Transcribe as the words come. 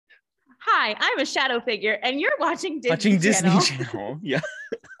Hi, I'm a shadow figure, and you're watching Watching Disney Disney Channel. Channel. Yeah.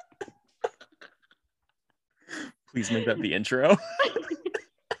 Please make that the intro.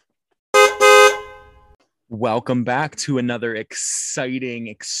 Welcome back to another exciting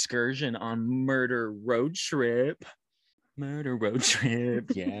excursion on Murder Road Trip. Murder Road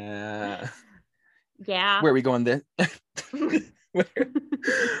Trip. Yeah. Yeah. Where are we going this?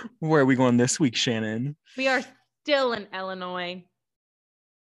 Where are we going this week, Shannon? We are still in Illinois.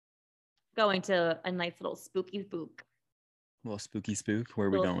 Going to a nice little spooky spook. A little spooky spook. Where are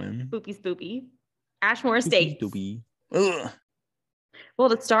we going? Spooky. Ashmore State. Spooky. Ugh. Well,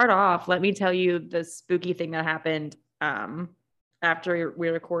 to start off, let me tell you the spooky thing that happened after we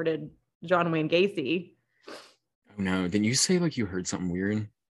recorded John Wayne Gacy. Oh no, didn't you say like you heard something weird?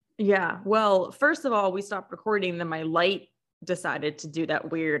 Yeah. Well, first of all, we stopped recording, then my light decided to do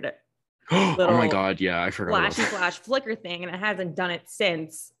that weird Oh my god, yeah, I forgot. flash flicker thing, and it hasn't done it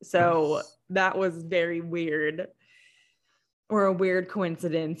since. So that was very weird. Or a weird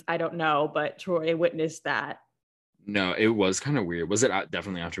coincidence. I don't know, but Troy witnessed that. No, it was kind of weird. Was it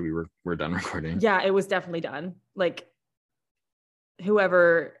definitely after we were done recording? Yeah, it was definitely done. Like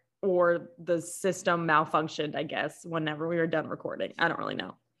whoever or the system malfunctioned, I guess, whenever we were done recording. I don't really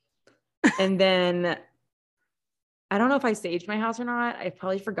know. And then I don't know if I staged my house or not. I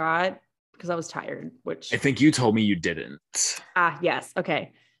probably forgot because I was tired, which I think you told me you didn't. Yes.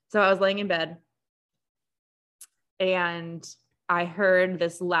 Okay. So I was laying in bed and I heard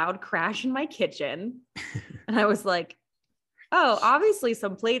this loud crash in my kitchen. And I was like, oh, obviously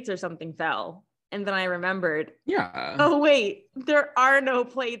some plates or something fell. And then I remembered, yeah. Oh, wait, there are no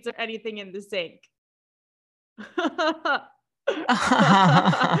plates or anything in the sink.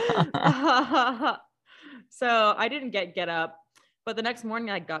 So I didn't get up. But the next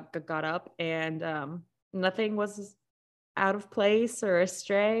morning I got up and nothing was out of place or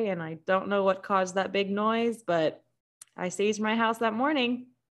astray. And I don't know what caused that big noise, but I staged my house that morning.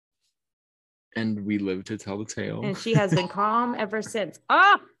 And we live to tell the tale. And she has been calm ever since.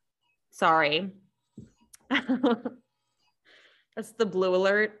 Sorry. That's the blue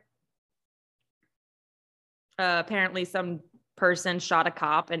alert. Apparently some person shot a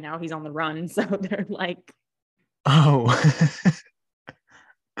cop and now he's on the run. So they're like, oh.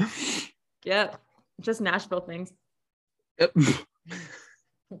 Yep. Just Nashville things. Yep.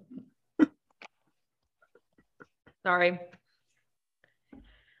 Sorry.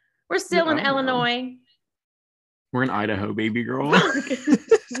 We're still in Illinois. We're in Idaho, baby girl.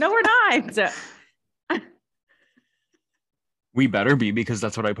 No, we're not. We better be, because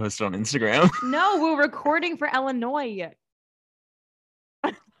that's what I posted on Instagram. No, we're recording for Illinois.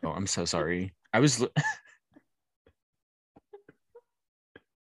 Oh, I'm so sorry. I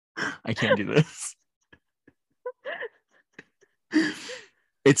can't do this.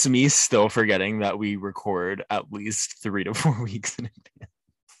 It's me still forgetting that we record at least 3 to 4 weeks in advance.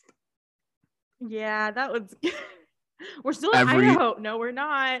 Yeah, that was... We're still in Idaho. No, we're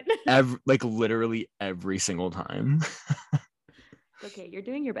not. Literally every single time. Okay, you're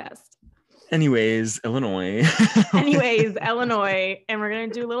doing your best. Anyways, Illinois. Illinois. And we're going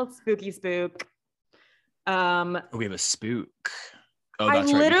to do a little spooky spook. We have a spook. Oh,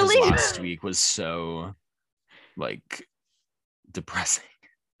 that's right. Because last week was so, depressing.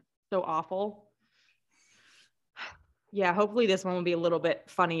 So awful. Yeah, hopefully this one will be a little bit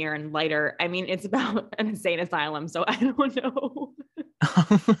funnier and lighter. I mean, it's about an insane asylum, so I don't know.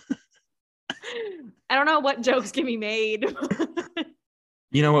 I don't know what jokes can be made.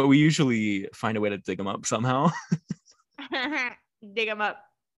 You know what? We usually find a way to dig them up somehow. Dig them up.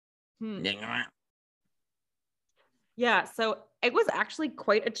 Dig them up. Yeah, so it was actually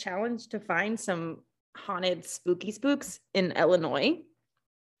quite a challenge to find some haunted spooky spooks in Illinois.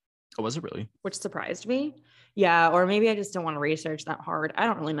 Oh, was it really? Which surprised me. Yeah, or maybe I just don't want to research that hard. I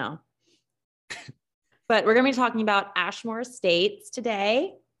don't really know. But we're going to be talking about Ashmore Estates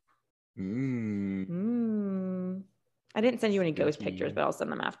today. I didn't send you any ghost pictures, but I'll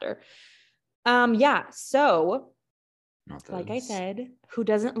send them after. Yeah, so like I said, who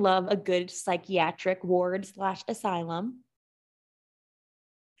doesn't love a good psychiatric ward / asylum?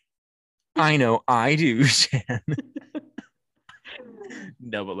 I know I do, Shan.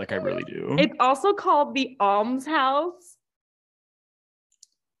 No, but I really do. It's also called the Almshouse.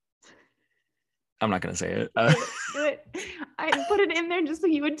 I'm not gonna say it. Do it. I put it in there just so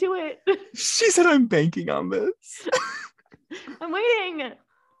you would do it. She said I'm banking on this. I'm waiting.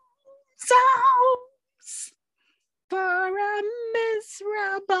 Songs for a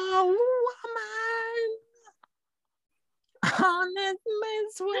miserable woman on this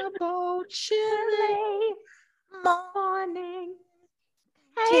miserable chilly morning.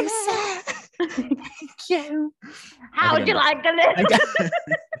 Thank you. How would you like to live?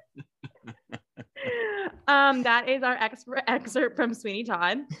 That is our excerpt from Sweeney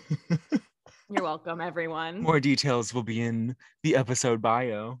Todd. You're welcome, everyone. More details will be in the episode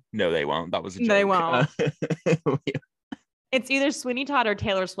bio. No, they won't. That was a joke. They won't. It's either Sweeney Todd or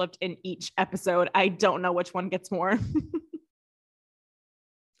Taylor Swift in each episode. I don't know which one gets more.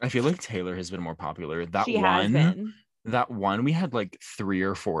 I feel like Taylor has been more popular. She has been. That one, we had like 3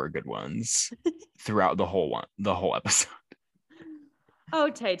 or 4 good ones throughout the whole episode. Oh,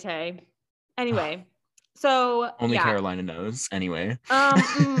 Tay. Anyway, so only Carolina knows. Anyway.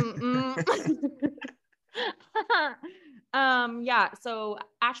 Yeah. So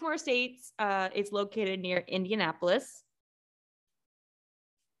Ashmore Estates is located near Indianapolis,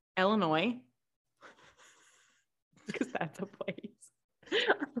 Illinois, because that's a place.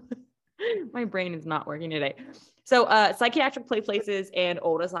 My brain is not working today. So psychiatric places and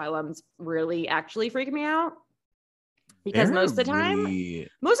old asylums really actually freak me out, because most of the time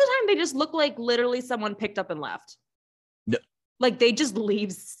they just look like literally someone picked up and left. No. Like they just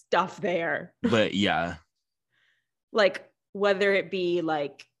leave stuff there. But yeah. Like whether it be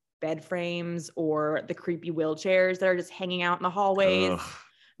like bed frames or the creepy wheelchairs that are just hanging out in the hallways. Ugh.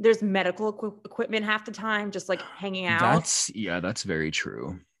 There's medical equipment half the time just like hanging out. That's very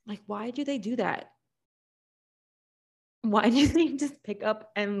true. Like, why do they do that? Why do they just pick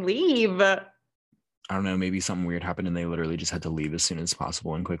up and leave? I don't know. Maybe something weird happened and they literally just had to leave as soon as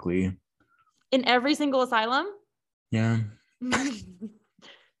possible and quickly. In every single asylum? Yeah.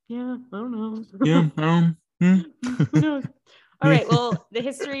 Yeah, I don't know. Yeah, Who knows? All right. Well, the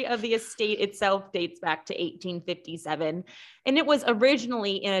history of the estate itself dates back to 1857, and it was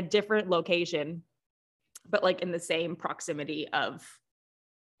originally in a different location, but like in the same proximity of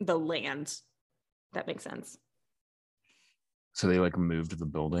the land. That makes sense. So they like moved the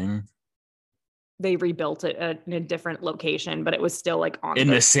building. They rebuilt it in a different location, but it was still like on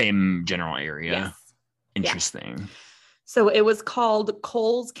the same general area. Yes. Interesting. Yeah. So it was called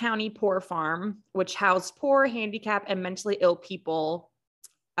Coles County Poor Farm, which housed poor, handicapped, and mentally ill people.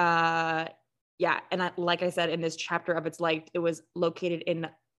 And like I said, in this chapter of its life, it was located in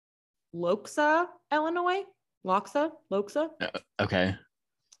Loxa, Illinois. Loxa. Okay.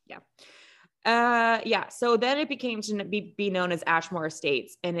 Yeah. So then it became to be known as Ashmore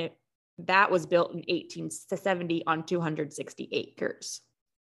Estates, and that was built in 1870 on 260 acres.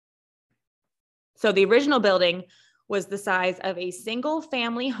 So the original building was the size of a single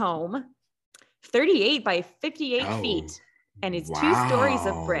family home, 38 by 58 feet, and it's 2 stories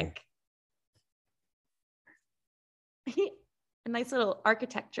of brick. A nice little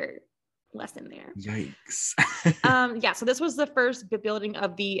architecture lesson there. Yikes. So this was the first building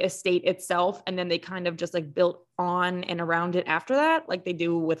of the estate itself, and then they kind of just like built on and around it after that, like they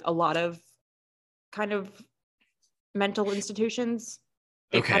do with a lot of kind of mental institutions.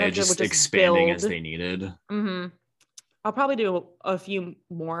 They kind of just expanding as they needed. Mm-hmm. I'll probably do a few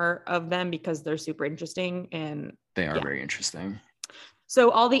more of them because they're super interesting, and they are very interesting. So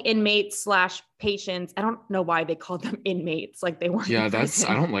all the inmates / patients, I don't know why they called them inmates. Like they weren't. Yeah,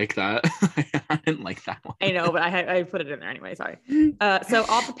 I don't like that. I didn't like that one. I know, but I put it in there anyway. Sorry. So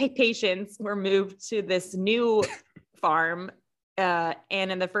all the patients were moved to this new farm. And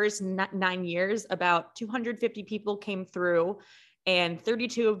in the first 9 years, about 250 people came through, and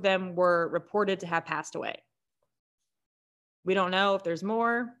 32 of them were reported to have passed away. We don't know if there's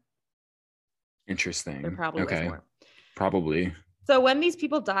more. Interesting. There probably was more. Probably. So when these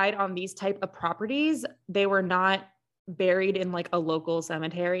people died on these type of properties, they were not buried in like a local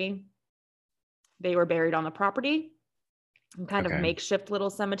cemetery. They were buried on the property in kind of makeshift little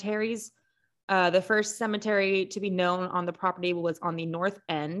cemeteries. The first cemetery to be known on the property was on the north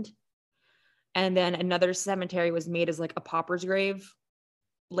end. And then another cemetery was made as like a pauper's grave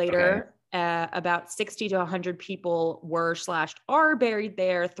later. About 60 to 100 people were / are buried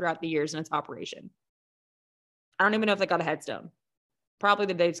there throughout the years in its operation. I don't even know if they got a headstone. Probably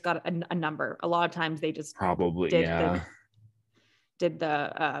they just got a number. A lot of times they just did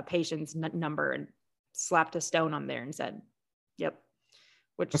the patient's number and slapped a stone on there and said, "Yep."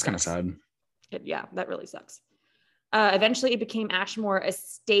 Which that's kind of sad. That really sucks. Eventually, it became Ashmore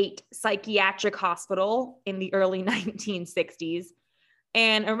Estate Psychiatric Hospital in the early 1960s.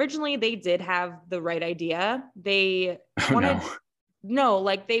 And originally they did have the right idea. They wanted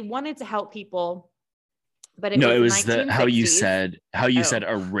to help people, but it was how you said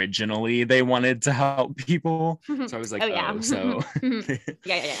originally they wanted to help people. So I was like, yeah.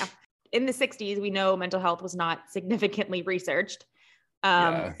 In the 60s, we know mental health was not significantly researched.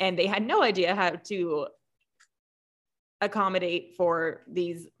 And they had no idea how to accommodate for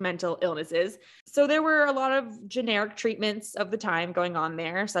these mental illnesses. So there were a lot of generic treatments of the time going on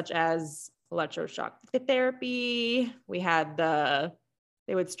there, such as electroshock therapy.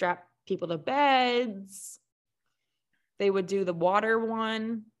 They would strap people to beds. They would do the water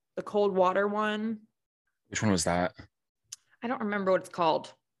one, the cold water one. Which one was that? I don't remember what it's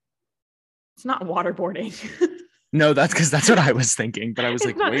called. It's not waterboarding. No, that's what I was thinking. But I was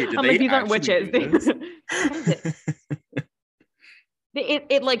like, wait, did they these aren't witches. What is it?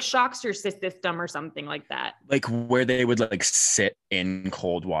 It like shocks your system or something like that. Like where they would like sit in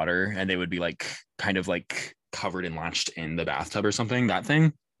cold water and they would be like kind of like covered and latched in the bathtub or something. That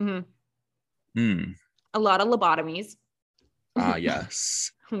thing. Mm-hmm. A lot of lobotomies.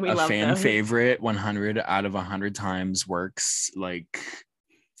 Yes. We a love fan those. favorite 100 out of 100 times works. Like,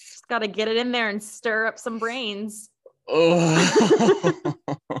 just gotta get it in there and stir up some brains. Oh.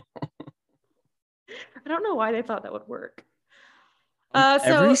 I don't know why they thought that would work.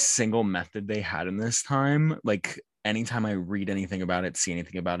 Every single method they had in this time, like anytime I read anything about it, see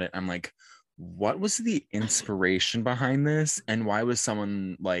anything about it, I'm like, what was the inspiration behind this? And why was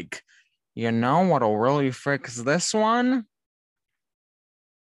someone like, you know what'll really fix this one?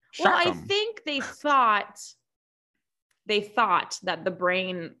 Well, I think they thought that the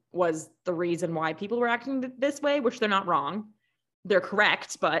brain was the reason why people were acting this way, which they're not wrong. They're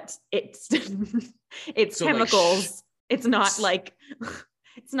correct, but it's so chemicals. Like,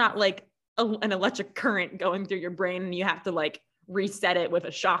 it's not like an electric current going through your brain and you have to like reset it with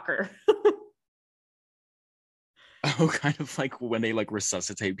a shocker. Oh, kind of like when they like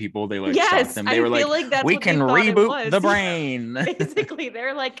resuscitate people, they like shock them. They were like that's we can reboot the brain. Basically,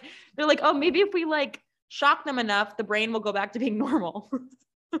 they're like, oh, maybe if we like shock them enough, the brain will go back to being normal.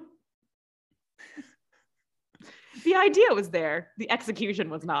 The idea was there. The execution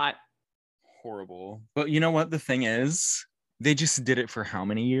was not. Horrible. But you know what? The thing is, they just did it for how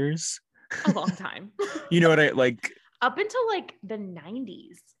many years? A long time. You know what I like? Up until like the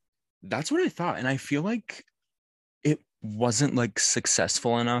 90s. That's what I thought. And I feel like it wasn't like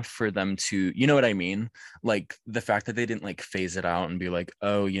successful enough for them to, you know what I mean? Like the fact that they didn't like phase it out and be like,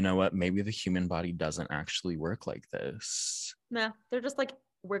 oh, you know what? Maybe the human body doesn't actually work like this. No, they're just like,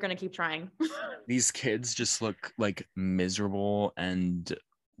 we're going to keep trying. These kids just look like miserable and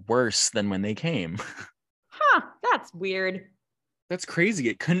worse than when they came. Huh, that's weird. That's crazy.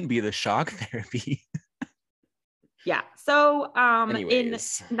 It couldn't be the shock therapy. Yeah. So Anyways. In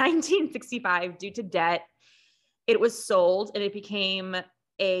 1965, due to debt, it was sold and it became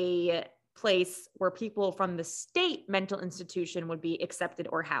a place where people from the state mental institution would be accepted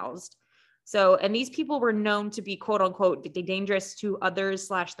or housed. So, and these people were known to be quote unquote dangerous to others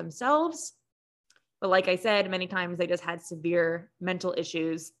 / themselves. But like I said, many times they just had severe mental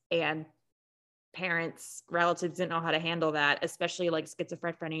issues and parents, relatives didn't know how to handle that, especially like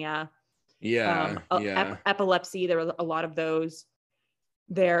schizophrenia. Epilepsy. There were a lot of those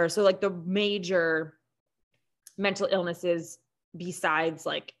there. So like the major mental illnesses besides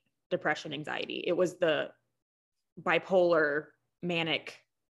like depression, anxiety, it was the bipolar, manic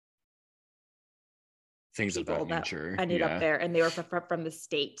things of that nature ended up there, and they were from the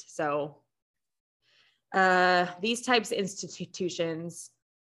state. So these types of institutions,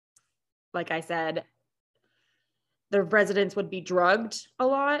 like I said, the residents would be drugged a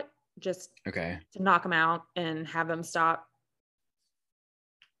lot just to knock them out and have them stop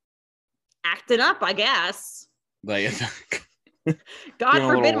acting up, I guess. Like, God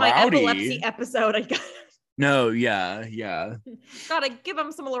forbid my epilepsy episode. Yeah. Gotta give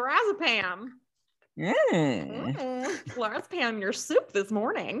them some lorazepam. Lorazepam in your soup this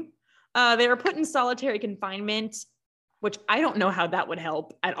morning. They were put in solitary confinement, which I don't know how that would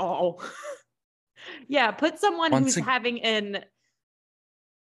help at all. Yeah, put someone who's having an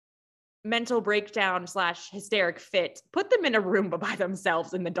mental breakdown / hysteric fit, put them in a room by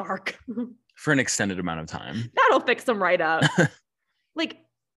themselves in the dark. For an extended amount of time. That'll fix them right up. Like,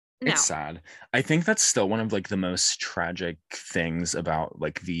 no. It's sad. I think that's still one of like the most tragic things about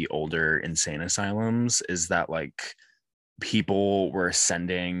like the older insane asylums is that like people were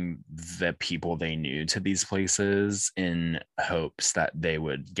sending the people they knew to these places in hopes that they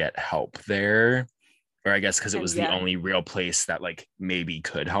would get help there. Or I guess because it was the only real place that like maybe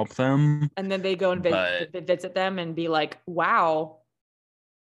could help them. And then they go and visit them and be like, wow,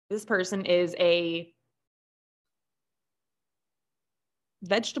 this person is a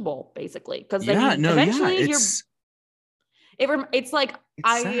vegetable, basically. Because eventually it's like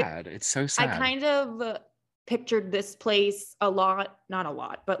it's sad. It's so sad. I kind of pictured this place not a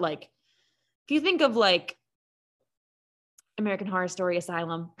lot, but like if you think of like American Horror Story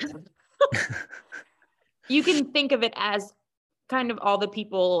Asylum, You can think of it as kind of all the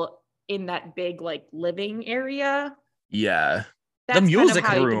people in that big like living area. Yeah. That's the kind of music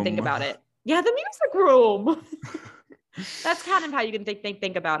how room. you can think about it. Yeah, the music room. That's kind of how you can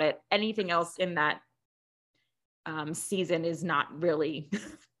think about it. Anything else in that season is not really.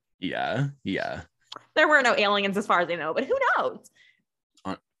 Yeah. There were no aliens as far as I know, but who knows?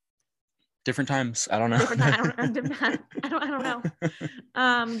 Different times. I don't know. Different time. I don't know.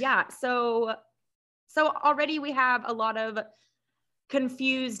 Yeah. So already we have a lot of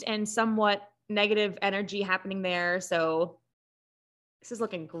confused and somewhat negative energy happening there. So this is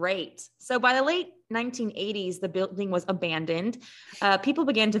looking great. So by the late 1980s, the building was abandoned. People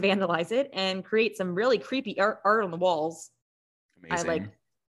began to vandalize it and create some really creepy art on the walls. Amazing. I like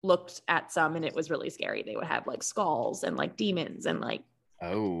looked at some and it was really scary. They would have like skulls and like demons and like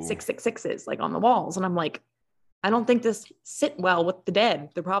 666s like on the walls. And I'm like, I don't think this sit well with the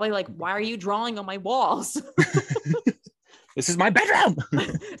dead. They're probably like, why are you drawing on my walls? This is my bedroom.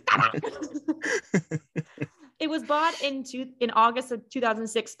 It was bought in August of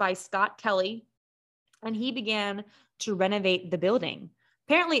 2006 by Scott Kelly, and he began to renovate the building.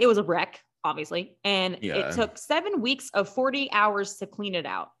 Apparently it was a wreck, obviously, and it took 7 weeks of 40 hours to clean it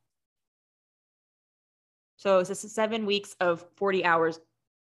out. So it's just 7 weeks of 40 hours.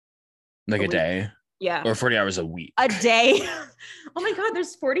 Like a day? Yeah. Or 40 hours a week? A day. Oh my God,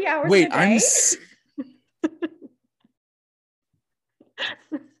 there's 40 hours Wait, in a day? It's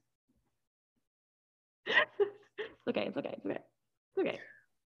okay.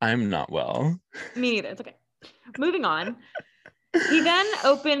 I'm not well. Me neither. It's okay. Moving on. He then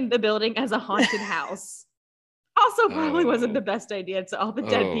opened the building as a haunted house. Also probably wasn't the best idea to all the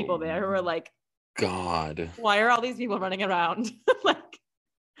dead people there who were like, God, why are all these people running around? Like,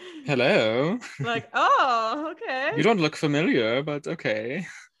 hello. Like, oh, okay. You don't look familiar, but okay.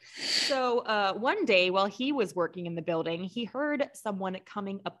 So one day while he was working in the building, he heard someone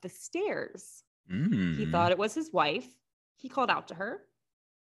coming up the stairs. He thought it was his wife. He called out to her.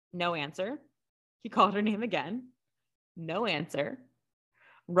 No answer. He called her name again. No answer.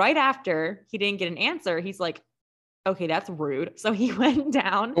 Right after he didn't get an answer, he's like, okay, that's rude. So he went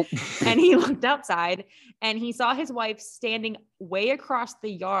down and he looked outside and he saw his wife standing way across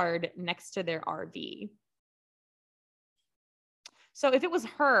the yard next to their RV. So if it was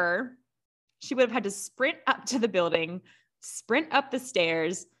her, she would have had to sprint up to the building, sprint up the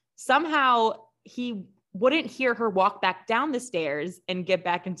stairs. Somehow he wouldn't hear her walk back down the stairs and get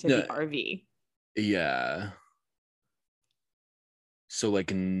back into the RV. Yeah. So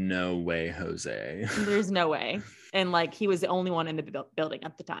like, no way, Jose. There's no way. And like, he was the only one in the building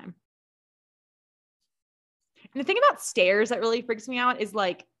at the time. And the thing about stairs that really freaks me out is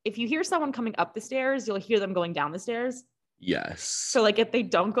like, if you hear someone coming up the stairs, you'll hear them going down the stairs. Yes. So like, if they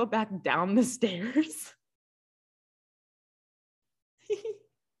don't go back down the stairs.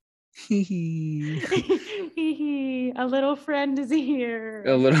 A little friend is here.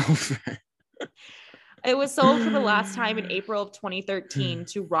 A little friend. It was sold for the last time in April of 2013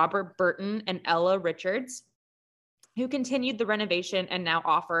 to Robert Burton and Ella Richards, who continued the renovation and now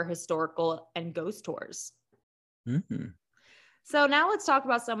offer historical and ghost tours. Mm-hmm. So now let's talk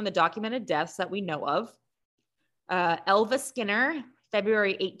about some of the documented deaths that we know of. Elva Skinner,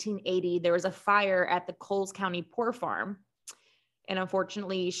 February 1880, there was a fire at the Coles County Poor Farm. And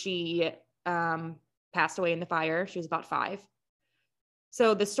unfortunately, she passed away in the fire. She was about 5.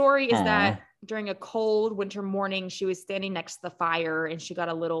 So the story is that during a cold winter morning, she was standing next to the fire and she got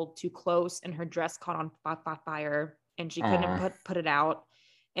a little too close and her dress caught on fire and she couldn't put it out.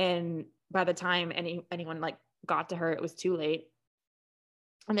 And by the time anyone like got to her, it was too late.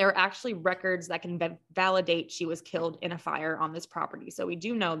 And there are actually records that can validate she was killed in a fire on this property. So we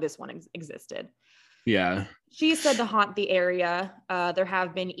do know this one existed. Yeah. She said to haunt the area. There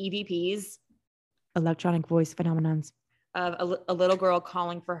have been EVPs, electronic voice phenomenons, of a little girl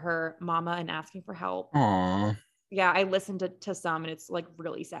calling for her mama and asking for help. Aww. Yeah, I listened to some and it's like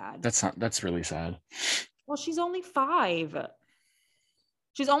really sad. That's really sad. Well, she's only 5.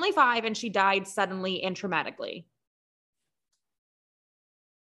 She's only 5 and she died suddenly and traumatically.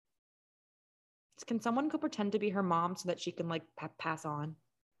 Can someone go pretend to be her mom so that she can like pass on,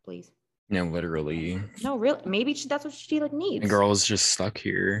 please? No, literally. No, really. Maybe that's what she like needs. The girl's just stuck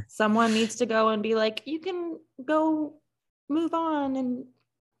here. Someone needs to go and be like, you can go move on and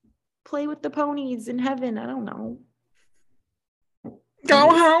play with the ponies in heaven. I don't know. Go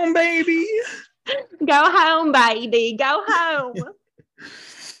home, baby. Go home, baby. Go home.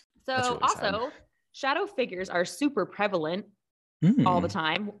 So really also, sad. Shadow figures are super prevalent all the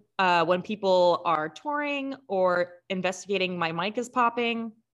time. When people are touring or investigating, my mic is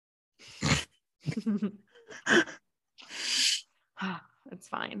popping. It's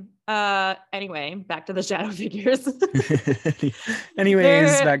fine. Anyway, back to the shadow figures.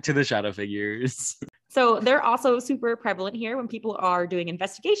 Anyways, back to the shadow figures. So they're also super prevalent here when people are doing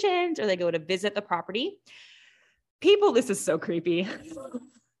investigations or they go to visit the property. People, this is so creepy.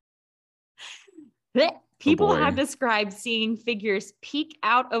 People have described seeing figures peek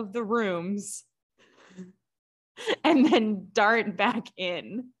out of the rooms and then dart back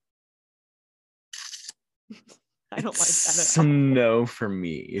in. I don't like that at all. No for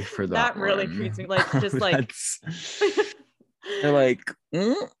me for that. That really creeps me. Like, just like they're like,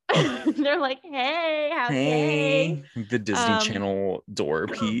 they're like, hey, how's hey, the Disney Channel door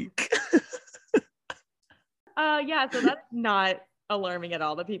peek. Yeah, so that's not alarming at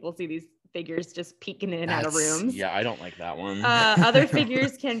all that people see these figures just peeking in and out of rooms. Yeah, I don't like that one. Other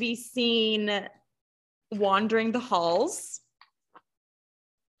figures can be seen wandering the halls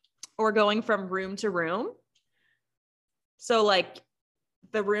or going from room to room. So like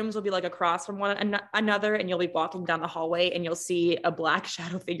the rooms will be like across from one another, and you'll be walking down the hallway and you'll see a black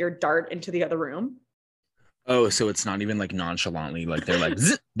shadow figure dart into the other room. Oh, so it's not even like nonchalantly, like they're like,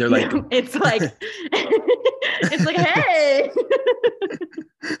 they're like, it's like, it's like, hey.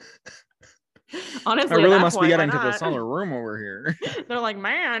 Honestly, I really must be getting to this other room over here. They're like,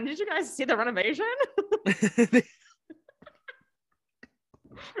 man, did you guys see the renovation?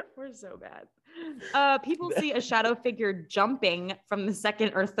 We're so bad. People see a shadow figure jumping from the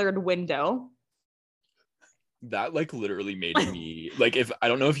second or third window. That like literally made me like, if I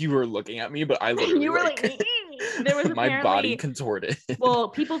don't know if you were looking at me, but I literally you were like there was my body contorted. Well,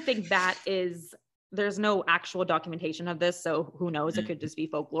 people think that is, there's no actual documentation of this, so who knows? It could just be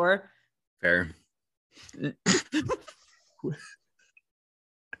folklore. Fair.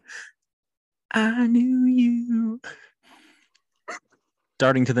 I knew you.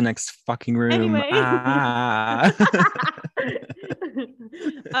 Darting to the next fucking room. Anyway.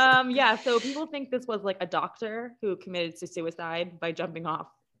 Yeah, so people think this was like a doctor who committed suicide by jumping off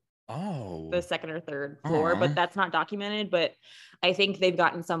the second or third floor, but that's not documented. But I think they've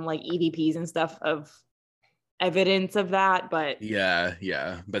gotten some like EVPs and stuff of evidence of that. But yeah,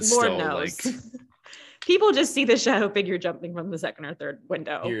 but Lord still, knows. like, people just see the shadow figure jumping from the second or third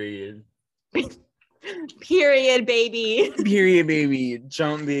window. Period. Period, baby. Period, baby.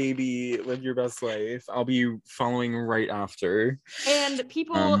 Jump, baby. Live your best life. I'll be following right after. And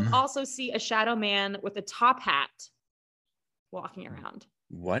people also see a shadow man with a top hat walking around.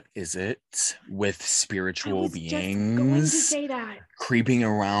 What is it with spiritual beings going to say that. creeping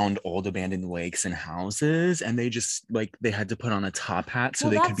around old abandoned lakes and houses, and they just like they had to put on a top hat so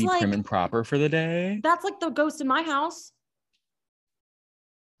they could be prim and proper for the day? That's like the ghost in my house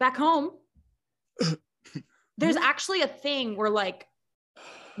back home. There's actually a thing where like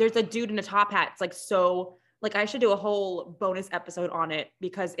there's a dude in a top hat. It's like, so like I should do a whole bonus episode on it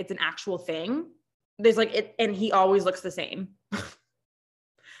because it's an actual thing. There's like it, and he always looks the same.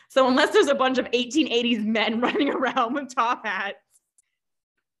 So unless there's a bunch of 1880s men running around with top hats.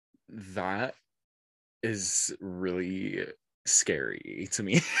 That is really scary to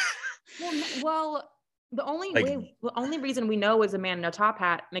me. Well, the only reason we know is a man in a top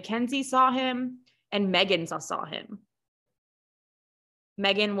hat. Mackenzie saw him and Megan saw him.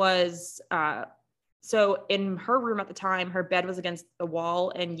 Megan was, so in her room at the time, her bed was against the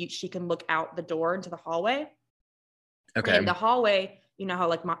wall and she can look out the door into the hallway. Okay. And the hallway, you know how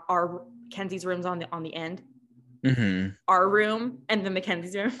like our Kenzie's room's on the end, our room and then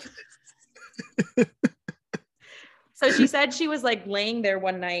Mackenzie's room. So she said she was like laying there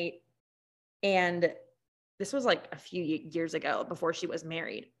one night, and this was like a few years ago before she was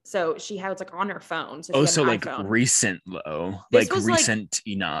married. So she had like on her phone. So like iPhone. Recent though, like recent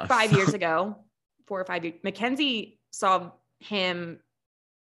like enough. 5 years ago, 4 or 5 years. Mackenzie saw him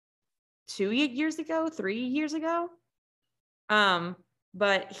 2 years ago, 3 years ago.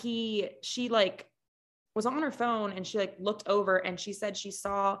 But she like was on her phone and she like looked over and she said she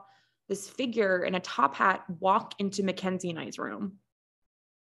saw this figure in a top hat walk into Mackenzie and I's room.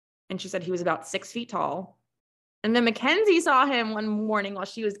 And she said he was about 6 feet tall. And then Mackenzie saw him one morning while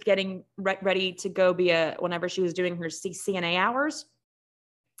she was getting ready to go whenever she was doing her CNA hours.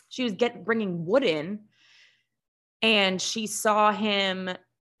 She was bringing wood in, and she saw him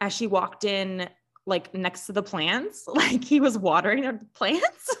as she walked in, like next to the plants, like he was watering the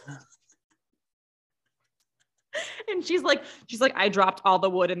plants. And she's like, I dropped all the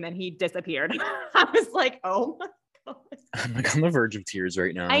wood and then he disappeared. I was like, oh my God. I'm like on the verge of tears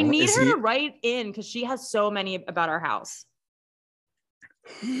right now. I need her to write in because she has so many about our house.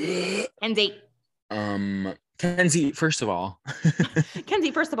 And date. Kenzie, first of all.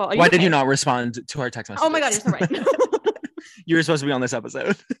 Kenzie, first of all, why did you not respond to our text messages? Oh my God, you're so right. You were supposed to be on this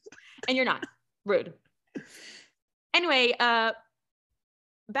episode. And you're not. Rude. Anyway,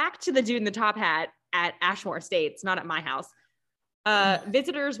 back to the dude in the top hat at Ashmore Estates, not at my house.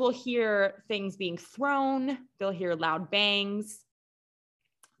 Visitors will hear things being thrown. They'll hear loud bangs.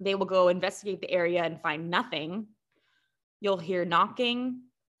 They will go investigate the area and find nothing. You'll hear knocking,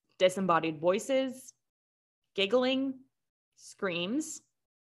 disembodied voices, giggling, screams.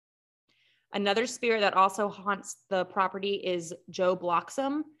 Another spirit that also haunts the property is Joe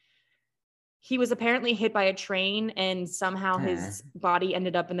Bloxam. He was apparently hit by a train and somehow his body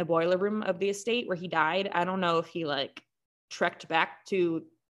ended up in the boiler room of the estate where he died. I don't know if he like trekked back to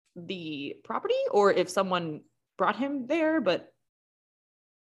the property or if someone brought him there, but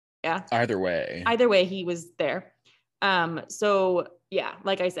yeah. Either way, he was there. So yeah,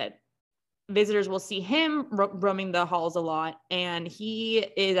 like I said, visitors will see him roaming the halls a lot, and he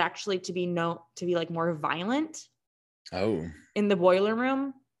is actually to be known to be like more violent. Oh. In the boiler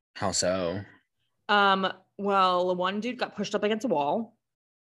room. How so? Well, one dude got pushed up against a wall.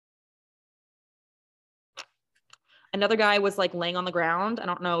 Another guy was like laying on the ground. I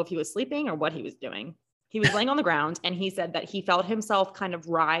don't know if he was sleeping or what he was doing. He was laying on the ground, and he said that he felt himself kind of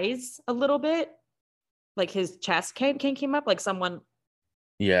rise a little bit. Like his chest came up, like someone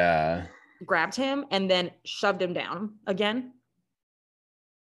grabbed him and then shoved him down again.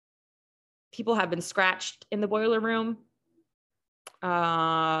 People have been scratched in the boiler room.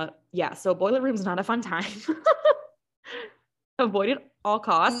 Yeah, so boiler room's not a fun time. Avoid it all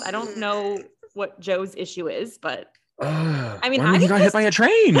costs. I don't know what Joe's issue is, but I mean, he got hit by a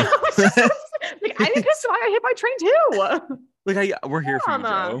train. Like, I'd be pissed if I got hit by a train too. Like, we're here for you,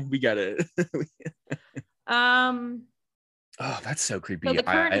 Joe. We get it. Oh, that's so creepy. So the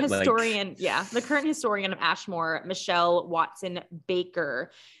current historian of Ashmore, Michelle Watson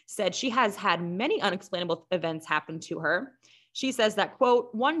Baker, said she has had many unexplainable events happen to her. She says that,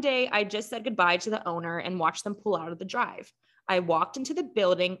 quote, "One day I just said goodbye to the owner and watched them pull out of the drive. I walked into the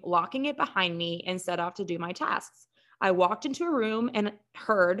building, locking it behind me, and set off to do my tasks. I walked into a room and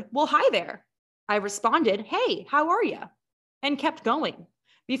heard, 'Well, hi there.' I responded, 'Hey, how are you?' and kept going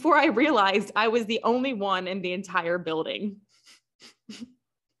before I realized I was the only one in the entire building."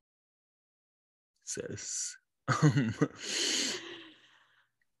 Sis.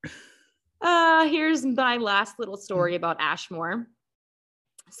 Here's my last little story about Ashmore.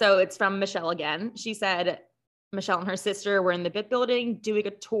 So it's from Michelle again. She said Michelle and her sister were in the Bit building doing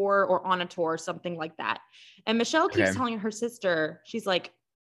a tour or on a tour, something like that. And Michelle keeps telling her sister, she's like,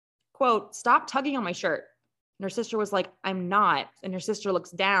 quote, "Stop tugging on my shirt." And her sister was like, "I'm not." And her sister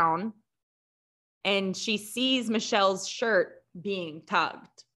looks down and she sees Michelle's shirt being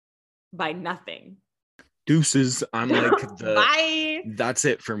tugged by nothing. Deuces. I'm like, bye. That's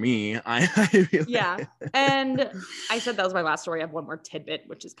it for me. Yeah. And I said that was my last story. I have one more tidbit,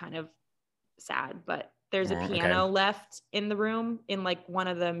 which is kind of sad, but there's a piano left in the room, in like one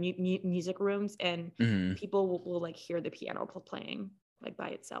of the music rooms, and people will like hear the piano playing like by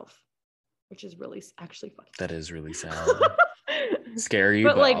itself, which is really actually fucking that is really sad. Scary,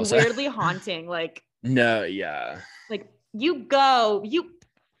 but like also weirdly haunting. Like, no, yeah, like wow,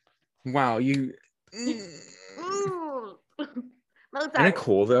 you kind of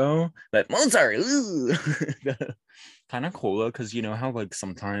cool though. That Mozart, kind of cool though, because you know how like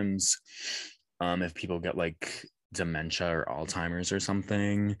sometimes if people get like dementia or Alzheimer's or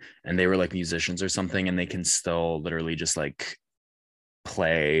something, and they were like musicians or something, and they can still literally just like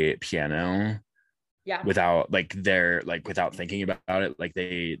play piano without like they're like without thinking about it, like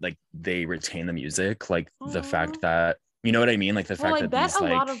they retain the music, like the fact that, you know what I mean, like the fact that these, a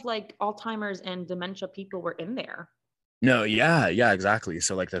lot of like Alzheimer's and dementia people were in there. No, yeah, exactly.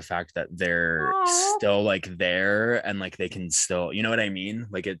 So like the fact that they're still like there and like they can still, you know what I mean,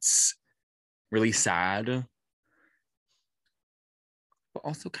 like it's really sad but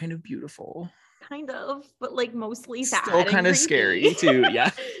also kind of beautiful. Kind of, but like mostly sad. Still kind of scary too.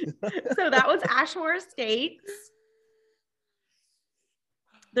 Yeah. So that was Ashmore Estates.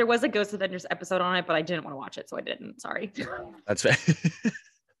 There was a Ghost Adventures episode on it, but I didn't want to watch it, so I didn't. Sorry. That's fair.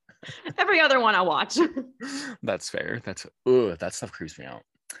 Every other one I'll watch. That's fair. That stuff creeps me out.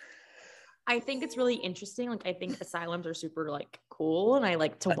 I think it's really interesting. Like, I think asylums are super like cool, and I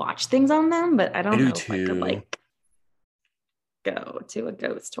like to watch things on them, but I don't know if I could like go to a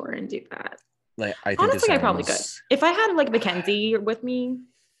ghost tour and do that. Like, I think honestly, I probably could. If I had like Mackenzie with me,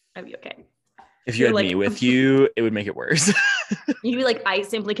 I'd be okay. If you had me with you, it would make it worse. You'd be like, I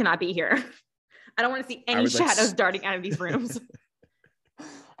simply cannot be here. I don't want to see any shadows darting out of these rooms.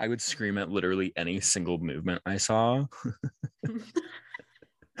 I would scream at literally any single movement I saw.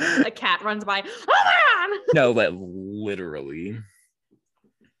 A cat runs by. Oh, man! No, like literally.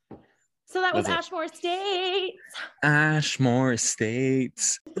 So that was Listen. Ashmore State. Ashmore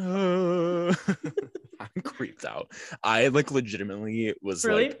Estates. I'm creeped out. I like legitimately was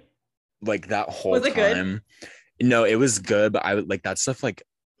Really? like that whole Was it good? time. No, it was good, but I would like that stuff like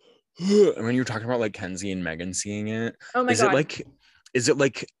when you're talking about like Kenzie and Megan seeing it. Oh my God. Is it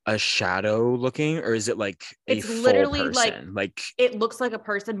like a shadow looking, or is it like a It's full literally person? Like it looks like a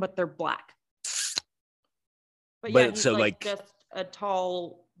person, but they're black. But yeah, he's so like just a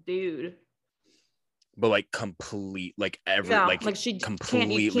tall dude. but like complete, like every Yeah, like she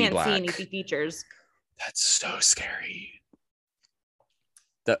completely you can't black. see any features. That's so scary.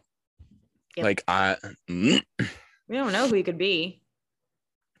 That Yep. like we don't know who he could be.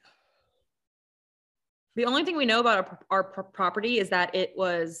 The only thing we know about our property is that it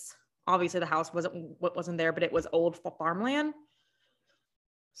was obviously the house wasn't there, but it was old farmland.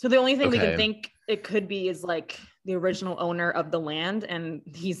 So the only thing we can think it could be is like the original owner of the land, and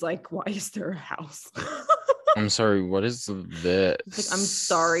he's like, "Why is there a house?" I'm sorry, what is this? Like, I'm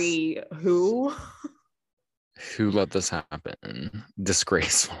sorry, who? Who let this happen?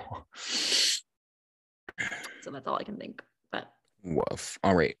 Disgraceful. So that's all I can think. But woof.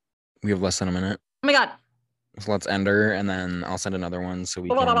 All right. We have less than a minute. Oh my God. So let's end her, and then I'll send another one so we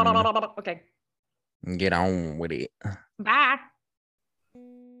can okay. Get on with it. Bye.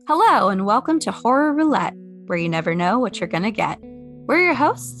 Hello, and welcome to Horror Roulette, where you never know what you're going to get. We're your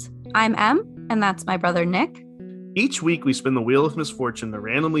hosts. I'm Em, and that's my brother Nick. Each week, we spin the wheel of misfortune to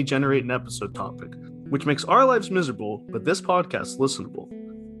randomly generate an episode topic, which makes our lives miserable, but this podcast listenable.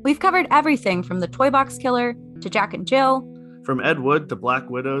 We've covered everything from the Toy Box Killer to Jack and Jill. From Ed Wood to Black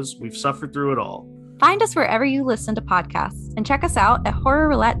Widows, we've suffered through it all. Find us wherever you listen to podcasts, and check us out at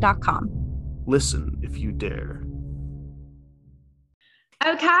horrorroulette.com. Listen if you dare.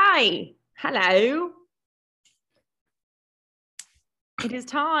 Okay. Hello. It is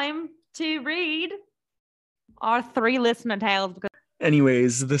time to read our 3 listener tales.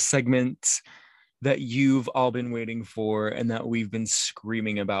 Anyways, the segment that you've all been waiting for and that we've been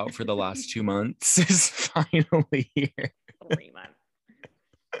screaming about for the last 2 months is finally here. 3 months.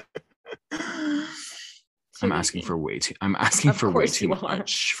 I'm asking for way too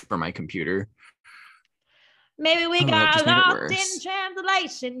much for my computer. Maybe we got lost in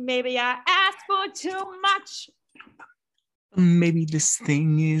translation. Maybe I asked for too much. Maybe this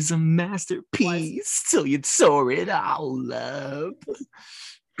thing is a masterpiece till you tore it all up.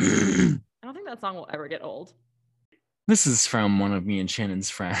 I don't think that song will ever get old. This is from one of me and Shannon's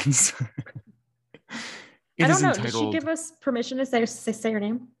friends. I don't know. Did she give us permission to say her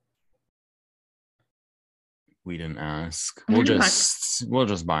name? We didn't ask. We'll just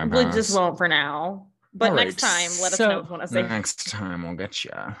bypass. We just won't for now. But next time, let us know if you want to say. Next time, we'll get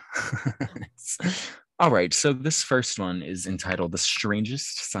you. All right. So this first one is entitled "The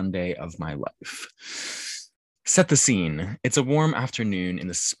Strangest Sunday of My Life." Set the scene. It's a warm afternoon in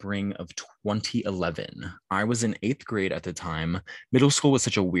the spring of 2011. I was in 8th grade at the time. Middle school was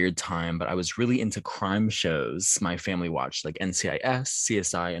such a weird time, but I was really into crime shows my family watched, like NCIS,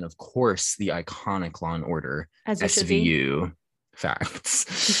 CSI, and of course, the iconic Law and Order, SVU.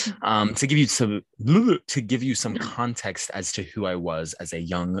 Facts. To give you some context as to who I was as a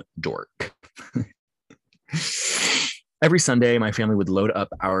young dork. Every Sunday, my family would load up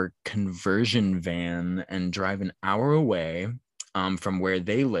our conversion van and drive an hour away from where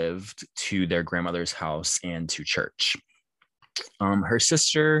they lived to their grandmother's house and to church. Her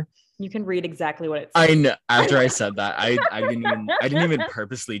sister. You can read exactly what it says. I know. After I said that, I didn't even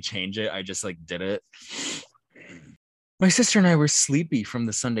purposely change it. I just like did it. My sister and I were sleepy from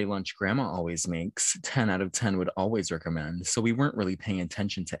the Sunday lunch grandma always makes. 10 out of 10 would always recommend. So we weren't really paying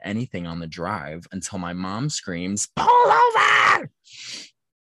attention to anything on the drive until my mom screams, "Pull over!"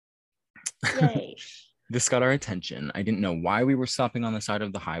 Yay. This got our attention. I didn't know why we were stopping on the side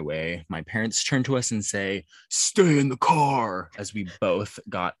of the highway. My parents turned to us and say, "Stay in the car," as we both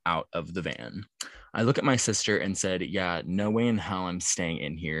got out of the van. I look at my sister and said, "Yeah, no way in hell I'm staying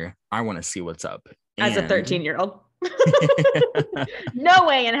in here. I want to see what's up." As a 13-year-old. No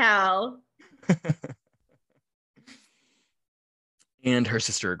way in hell. And her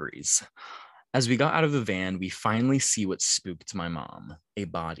sister agrees. As we got out of the van, we finally see what spooked my mom, a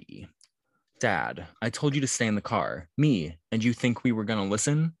body. "Dad, I told you to stay in the car. Me, and you think we were going to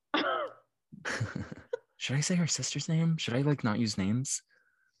listen?" Should I say her sister's name? Should I not use names?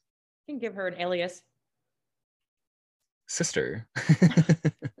 You can give her an alias. Sister.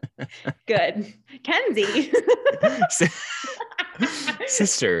 Good. Kenzie.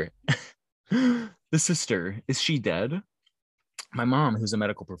 Sister. The sister, is she dead? My mom, who's a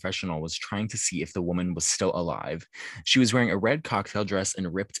medical professional, was trying to see if the woman was still alive. She was wearing a red cocktail dress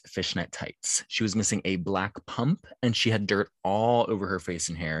and ripped fishnet tights. She was missing a black pump, and she had dirt all over her face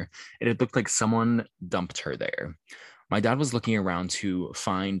and hair. It had looked like someone dumped her there. My dad was looking around to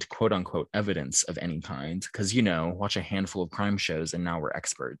find quote unquote evidence of any kind, because, you know, watch a handful of crime shows and now we're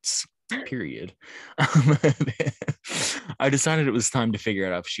experts. Period. I decided it was time to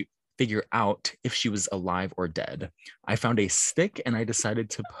figure out if she was alive or dead. I found a stick and I decided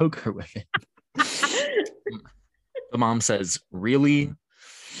to poke her with it. The mom says, "Really?"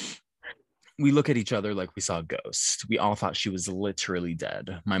 We look at each other like we saw a ghost. We all thought she was literally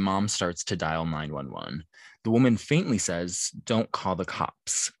dead. My mom starts to dial 911. The woman faintly says, "Don't call the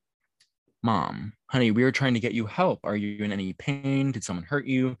cops." Mom, honey, we are trying to get you help. Are you in any pain? Did someone hurt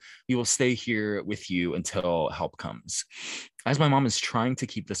you? We will stay here with you until help comes. As my mom is trying to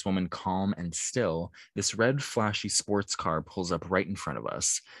keep this woman calm and still, this red flashy sports car pulls up right in front of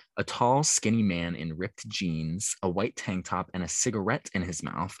us. A tall, skinny man in ripped jeans, a white tank top, and a cigarette in his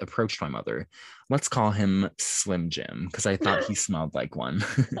mouth approached my mother. Let's call him Slim Jim, because I thought he smelled like one.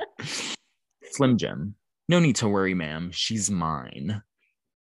 Slim Jim. No need to worry, ma'am. She's mine.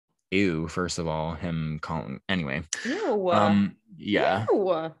 Ew, first of all, him calling. Anyway. Ew. Yeah.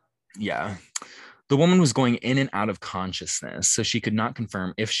 Ew. Yeah. The woman was going in and out of consciousness, so she could not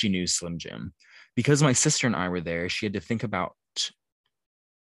confirm if she knew Slim Jim. Because my sister and I were there, she had to think about.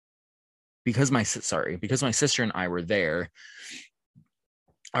 Because my sister and I were there,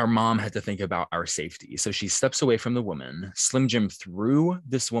 our mom had to think about our safety. So she steps away from the woman. Slim Jim threw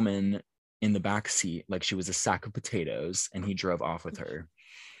this woman in the back seat like she was a sack of potatoes, and he drove off with her.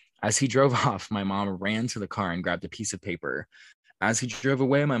 As he drove off, my mom ran to the car and grabbed a piece of paper. As he drove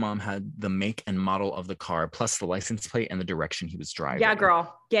away, my mom had the make and model of the car, plus the license plate and the direction he was driving. Yeah,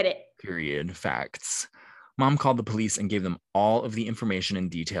 girl, get it. Period. Facts. Mom called the police and gave them all of the information and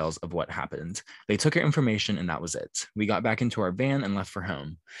details of what happened. They took her information and that was it. We got back into our van and left for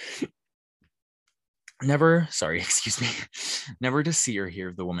home. Never to see or hear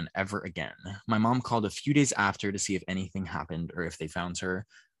of the woman ever again. My mom called a few days after to see if anything happened or if they found her.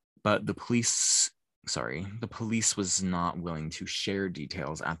 But the police was not willing to share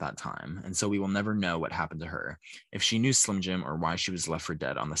details at that time. And so we will never know what happened to her, if she knew Slim Jim or why she was left for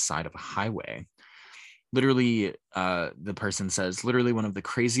dead on the side of a highway. Literally, the person says, literally one of the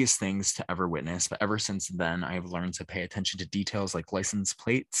craziest things to ever witness. But ever since then, I have learned to pay attention to details like license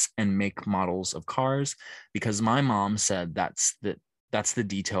plates and make models of cars, because my mom said that's the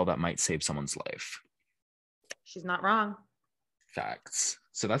detail that might save someone's life. She's not wrong. Facts.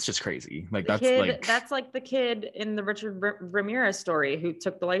 So that's just crazy. Like that's like the kid in the Richard Ramirez story who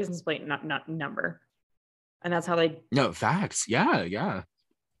took the license plate not number, and that's how they. No, facts. Yeah. I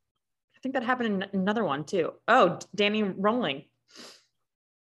think that happened in another one too. Oh, Danny Rolling,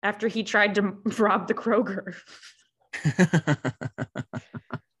 after he tried to rob the Kroger.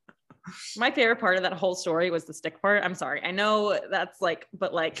 My favorite part of that whole story was the stick part. I'm sorry. I know that's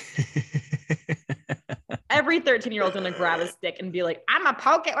but every 13-year-old's gonna grab a stick and be like, I'm gonna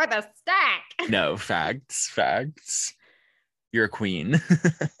poke it with a stick. No, facts. You're a queen.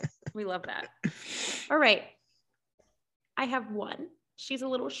 We love that. All right. I have one. She's a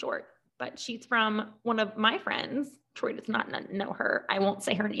little short, but she's from one of my friends. Troy does not know her. I won't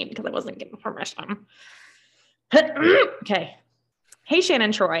say her name because I wasn't given permission. Okay. Hey,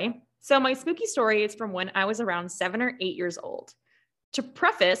 Shannon Troy. So my spooky story is from when I was around 7 or 8 years old. To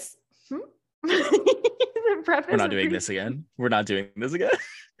preface, We're not doing this again.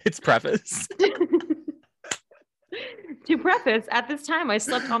 It's preface. To preface, at this time, I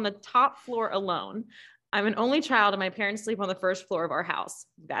slept on the top floor alone. I'm an only child and my parents sleep on the first floor of our house.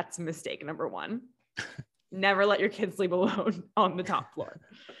 That's mistake number 1. Never let your kids sleep alone on the top floor.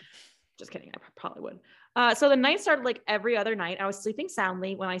 Just kidding. I probably would. So the night started like every other night. I was sleeping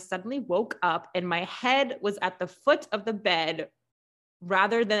soundly when I suddenly woke up and my head was at the foot of the bed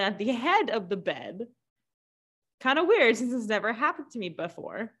rather than at the head of the bed. Kind of weird since this never happened to me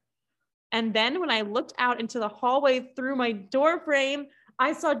before. And then when I looked out into the hallway through my door frame,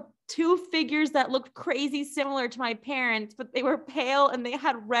 I saw 2 figures that looked crazy similar to my parents, but they were pale and they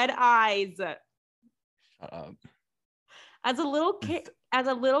had red eyes. Shut up. As a little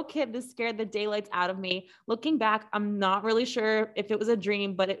kid, this scared the daylights out of me. Looking back, I'm not really sure if it was a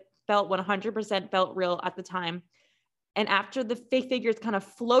dream, but it felt 100% felt real at the time. And after the fake figures kind of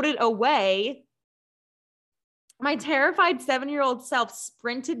floated away, my terrified 7-year-old self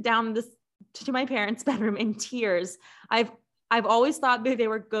sprinted down to my parents' bedroom in tears. I've always thought that they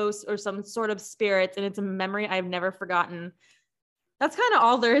were ghosts or some sort of spirits, and it's a memory I've never forgotten. That's kind of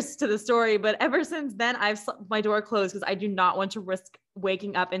all there is to the story. But ever since then, I've slept with my door closed because I do not want to risk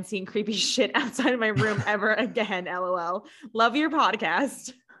waking up and seeing creepy shit outside of my room ever again. LOL. Love your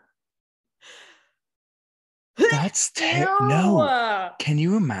podcast. That's no. Can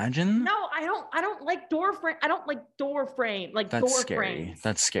you imagine? No, I don't like door frame. I don't like door frame. Like That's door scary. frames.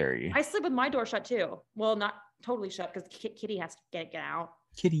 That's scary. I sleep with my door shut too. Well, not totally shut because Kitty has to get out.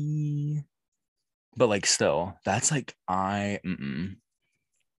 Kitty. But like still, that's like I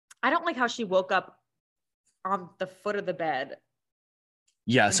don't like how she woke up on the foot of the bed.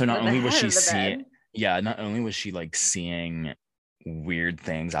 Yeah, so not only was she like seeing weird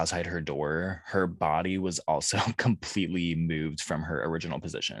things outside her door, her body was also completely moved from her original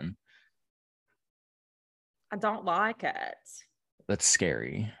position. I don't like it. That's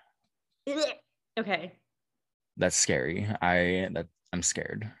scary. Okay. That's scary. I'm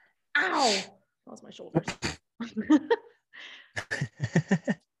scared. Ow! That was my shoulders.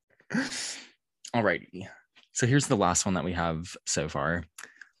 Alrighty. So here's the last one that we have so far.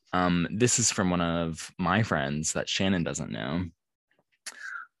 This is from one of my friends that Shannon doesn't know.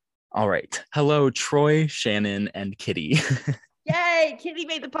 All right. Hello, Troy, Shannon, and Kitty. Yay! Kitty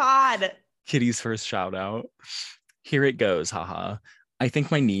made the pod. Kitty's first shout out. Here it goes, haha. I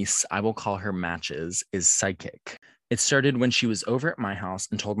think my niece, I will call her Matches, is psychic. It started when she was over at my house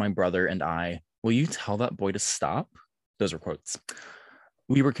and told my brother and I, will you tell that boy to stop? Those were quotes.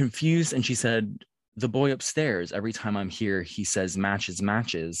 We were confused and she said, the boy upstairs, every time I'm here, he says, matches,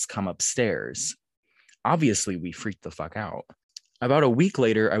 matches, come upstairs. Obviously, we freaked the fuck out. About a week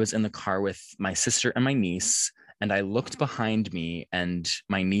later, I was in the car with my sister and my niece, and I looked behind me and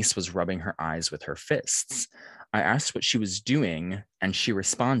my niece was rubbing her eyes with her fists. I asked what she was doing and she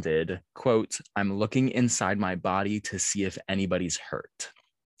responded, quote, I'm looking inside my body to see if anybody's hurt,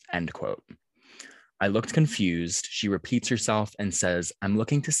 end quote. I looked confused. She repeats herself and says, I'm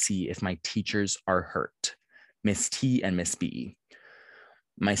looking to see if my teachers are hurt, Miss T and Miss B.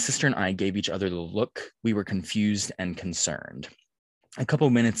 My sister and I gave each other the look. We were confused and concerned. A couple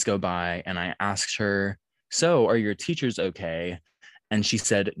minutes go by and I asked her, so are your teachers okay? And she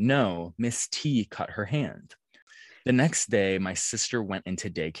said, no, Miss T cut her hand. The next day, my sister went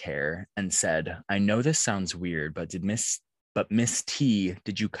into daycare and said, I know this sounds weird, but Miss T,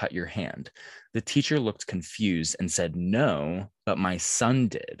 did you cut your hand? The teacher looked confused and said, no, but my son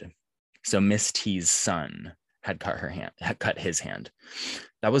did. So Miss T's son had cut his hand.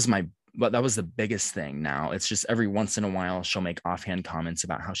 That was the biggest thing now. It's just every once in a while, she'll make offhand comments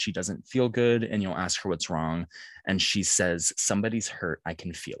about how she doesn't feel good and you'll ask her what's wrong. And she says, somebody's hurt. I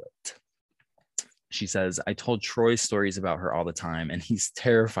can feel it. She says, I told Troy stories about her all the time and he's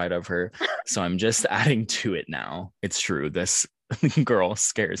terrified of her. So I'm just adding to it now. It's true. This girl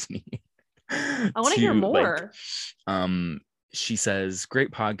scares me. I want to hear more. She says,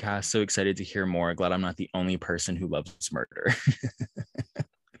 great podcast. So excited to hear more. Glad I'm not the only person who loves murder.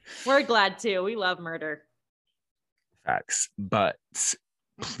 We're glad too. We love murder. Facts. But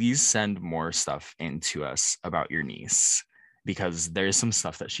please send more stuff in to us about your niece, because there's some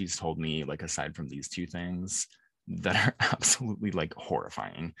stuff that she's told me, like aside from these two things, that are absolutely like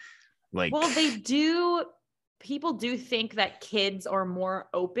horrifying. Like, well, people do think that kids are more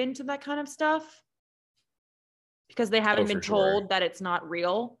open to that kind of stuff because they haven't been told that it's not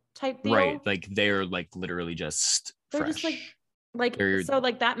real type deal. Right. Like they're like literally just they're fresh. Just like so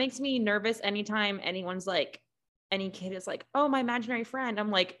like that makes me nervous anytime anyone's like, any kid is like, oh, my imaginary friend. I'm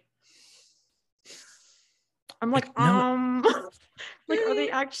like, no. Like, are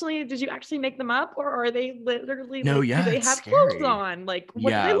they actually, did you actually make them up or are they literally, no, like, yeah, do they have scary. clothes on? Like,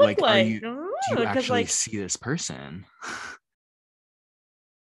 what do they look like? Do you actually see this person?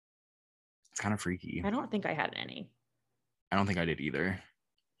 It's kind of freaky. I don't think I had any. I don't think I did either.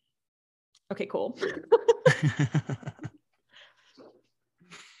 Okay, cool.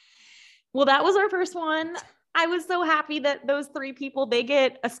 Well, that was our first one. I was so happy that those 3 people, they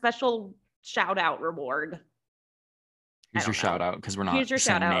get a special shout out reward. Here's your shout out, because we're not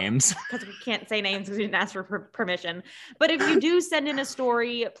saying names. Because we can't say names because we didn't ask for permission. But if you do send in a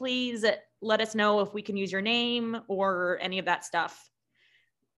story, please let us know if we can use your name or any of that stuff.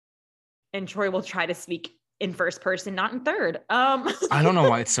 And Troy will try to speak in first person, not in third. I don't know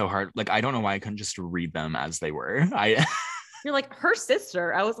why it's so hard. Like, I don't know why I couldn't just read them as they were. You're like, her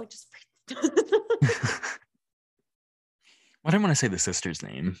sister. I was like, just I didn't want to say the sister's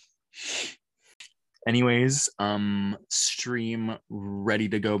name. Anyways, stream Ready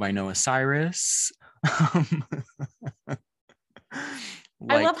to Go by Noah Cyrus. I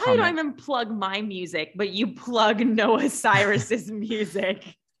love how you don't even plug my music, but you plug Noah Cyrus's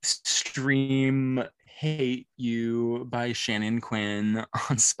music. Stream Hate You by Shannon Quinn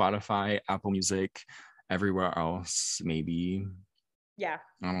on Spotify, Apple Music, everywhere else, maybe. Yeah.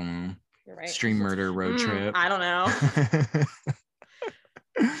 I don't know. You're right. Stream Murder Road Trip. I don't know.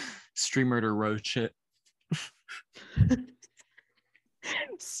 Stream Murder Road Trip.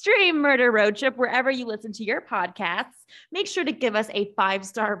 Stream Murder Road Trip wherever you listen to your podcasts. Make sure to give us a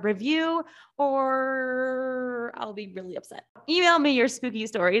 5-star review or I'll be really upset. Email me your spooky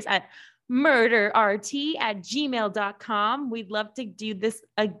stories at murderrt@gmail.com. We'd love to do this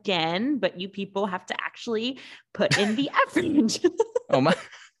again, but you people have to actually put in the effort. Oh my.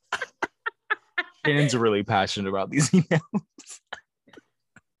 Shannon's really passionate about these emails.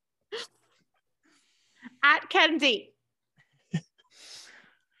 At Kenzie. I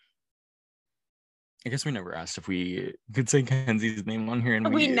guess we never asked if we could say Kenzie's name on here.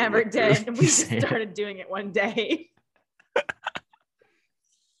 And we never did. We just started doing it one day.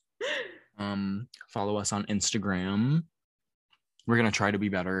 Follow us on Instagram. We're going to try to be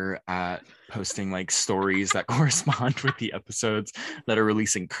better at posting like stories that correspond with the episodes that are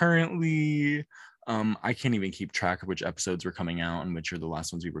releasing currently. I can't even keep track of which episodes were coming out and which are the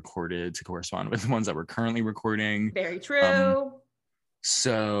last ones we recorded to correspond with the ones that we're currently recording. Very true.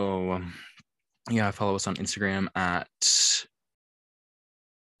 So yeah, follow us on Instagram at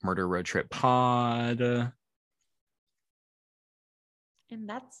Murder Road Trip Pod. And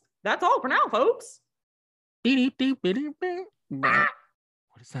that's all for now, folks. What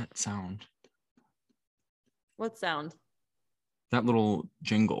is that sound? What sound? That little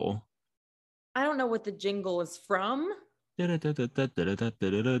jingle. I don't know what the jingle is from. I don't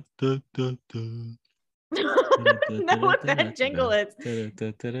know what that jingle is.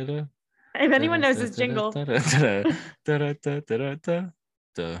 If anyone knows this jingle.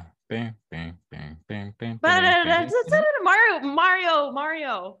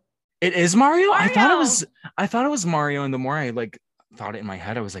 Mario. It is Mario? I thought it was Mario, and the more I like thought it in my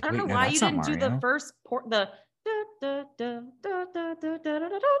head, I was like, I don't wait, know no, why that's you not didn't Mario. do the first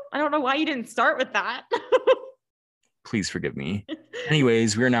I don't know why you didn't start with that. Please forgive me.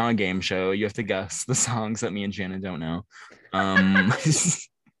 Anyways, we're now a game show. You have to guess the songs that me and Shannon don't know. A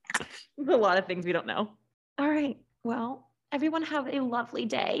lot of things we don't know. All right. Well, everyone have a lovely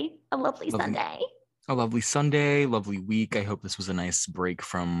day, a lovely Sunday. A lovely Sunday, lovely week. I hope this was a nice break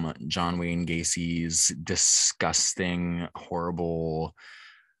from John Wayne Gacy's disgusting, horrible,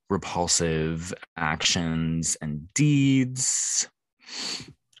 repulsive actions and deeds.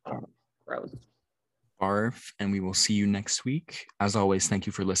 Gross. Barf, and we will see you next week. As always, thank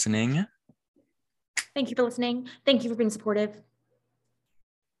you for listening. Thank you for listening. Thank you for being supportive.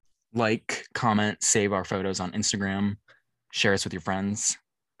 Like, comment, save our photos on Instagram, share us with your friends.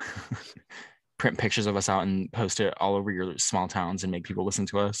 Print pictures of us out and post it all over your small towns and make people listen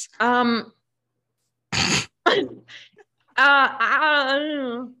to us.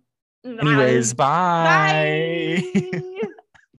 Anyways, bye.